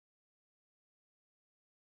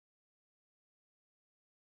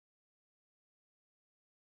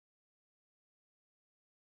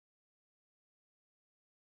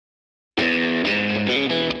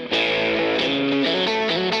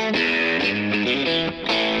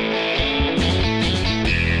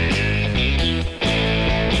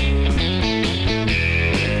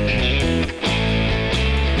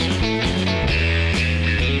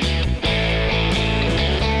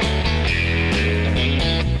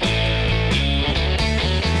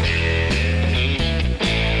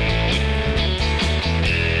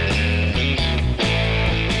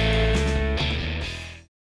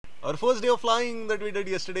first day of flying that we did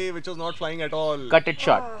yesterday, which was not flying at all. Cut it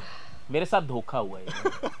short. मेरे साथ धोखा हुआ है.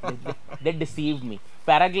 They deceived me.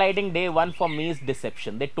 Paragliding day 1 for me is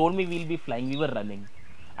deception. They told me we'll be flying. We were running,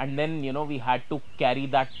 and then we had to carry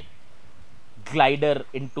that glider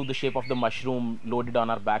into the shape of the mushroom, load it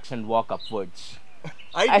on our backs, and walk upwards.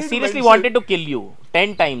 I seriously wanted to kill you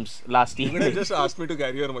 10 times last evening. You would have just asked me to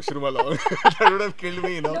carry your mushroom along. That would have killed me,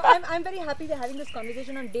 No, I'm very happy we're having this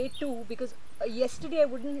conversation on day 2 because yesterday I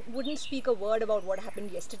wouldn't speak a word about what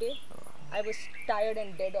happened yesterday. I was tired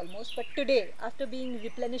and dead almost. But today, after being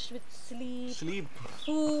replenished with sleep,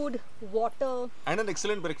 food, water, and an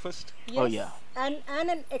excellent breakfast. Yes, oh yeah, and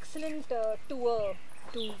an excellent tour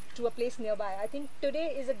to a place nearby. I think today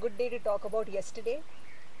is a good day to talk about yesterday.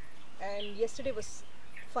 And yesterday was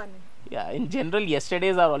fun. Yeah, in general,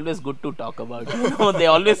 yesterdays are always good to talk about. They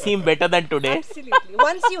always seem better than today. Absolutely.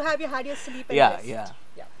 Once you had your sleep and rest. Yeah.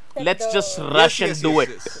 Let's just rush and do it.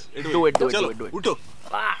 Do it. Uto.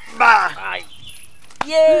 Bye.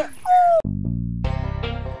 Yeah.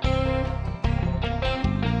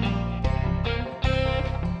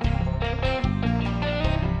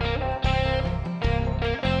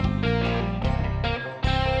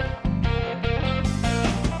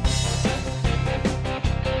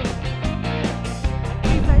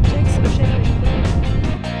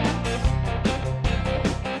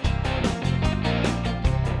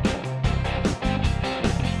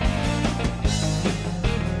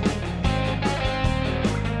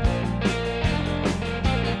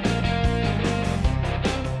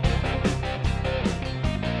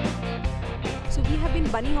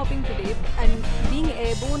 Bunny hopping today, and being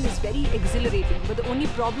airborne is very exhilarating, but the only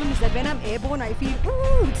problem is that when I'm airborne I feel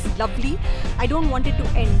it's lovely. I don't want it to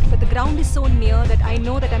end, but the ground is so near that I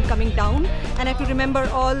know that I'm coming down and I have to remember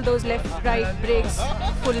all those left, right brakes,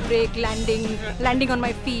 full brake, landing on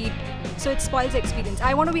my feet, so it spoils the experience.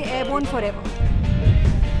 I want to be airborne forever.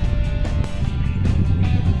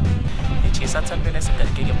 6-7 साल पहले ऐसा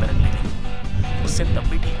करके क्या paragliding, उससे तब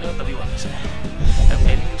भी ठीक नहीं, तभी वापस आया. अब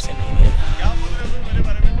पहले उससे नहीं मिलेगा.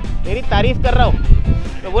 तेरी तारीफ कर रहा हूँ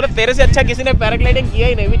तो बोले तेरे से अच्छा किसी ने पैराग्लाइडिंग किया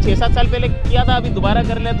ही नहीं. अभी 6-7 साल पहले किया था, अभी दोबारा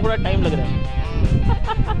कर ले, थोड़ा टाइम लग रहा है.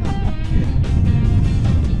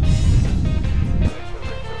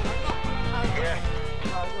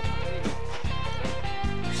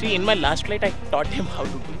 See, in my last flight I taught him how to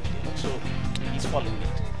do it, so he's following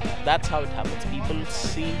it. That's how it happens. People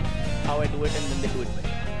see how I do it and then they do it better.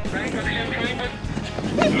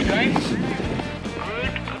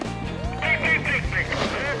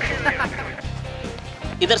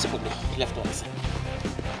 इधर से पकड़ो, left वाले से.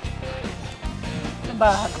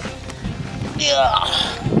 बाहर.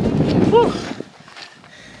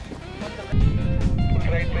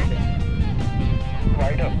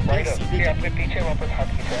 अपने पीछे वापस हाथ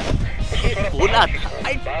खींचा. बोला था,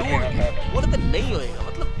 I told you. बोला तो नहीं होएगा,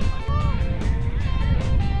 मतलब.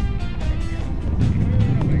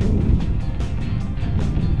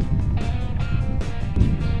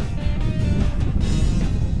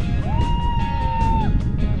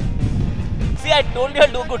 I told you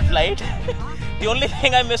I'll do a good flight. The only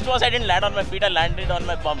thing I missed was I didn't land on my feet. I landed on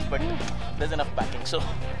my bum, but there's enough backing. So,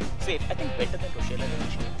 see, I think better than Rochelle and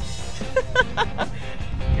English.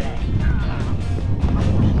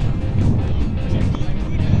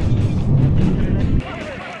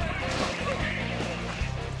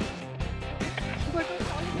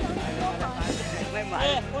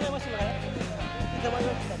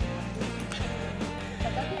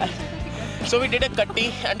 So we did a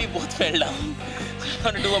cutty and we both fell down.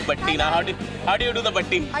 How to do a batti now? How do you do the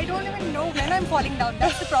batti? I don't even know when I'm falling down.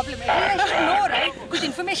 That's the problem. I should know, right? कुछ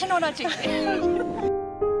information होना चाहिए.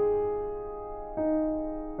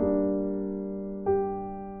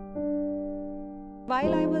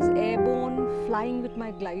 While I was airborne, flying with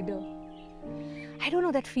my glider, I don't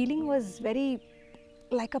know, that feeling was very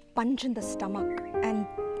like a punch in the stomach, and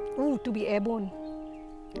to be airborne.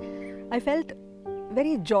 I felt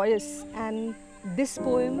very joyous, and this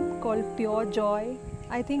poem called Pure Joy,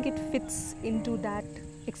 I think it fits into that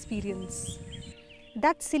experience.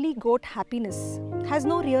 That silly goat happiness has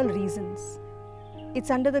no real reasons. It's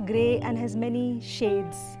under the grey and has many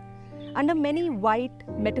shades, under many white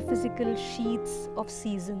metaphysical sheets of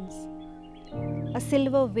seasons. A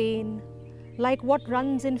silver vein, like what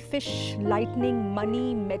runs in fish, lightning,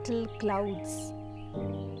 money, metal, clouds,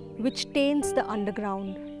 which taints the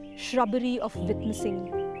underground, shrubbery of witnessing,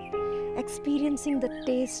 experiencing the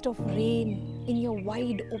taste of rain in your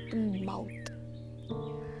wide open mouth,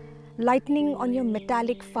 lightning on your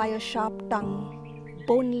metallic fire-sharp tongue,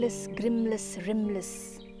 boneless, grimless,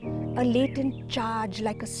 rimless, a latent charge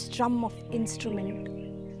like a strum of instrument,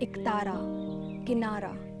 iktara,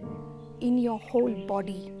 kinara, in your whole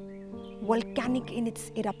body, volcanic in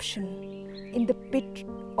its eruption, in the pit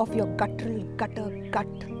of your guttural gutter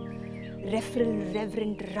gut,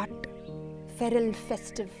 reverent rut, feral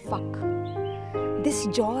festive fuck. This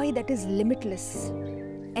joy that is limitless,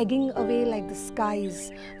 egging away like the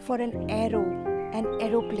skies for an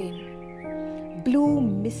aeroplane. Blue,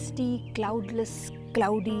 misty, cloudless,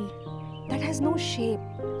 cloudy, that has no shape,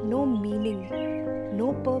 no meaning,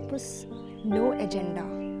 no purpose, no agenda.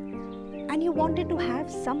 And you want it to have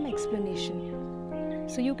some explanation,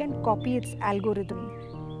 so you can copy its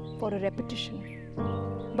algorithm for a repetition.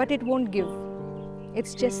 But it won't give.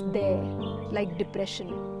 It's just there, like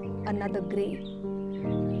depression, another grey.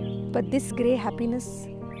 But this grey happiness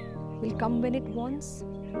will come when it wants,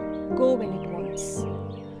 go when it wants,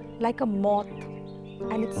 like a moth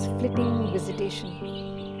and its flitting visitation.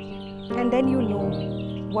 And then you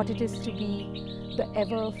know what it is to be the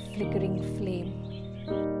ever-flickering flame.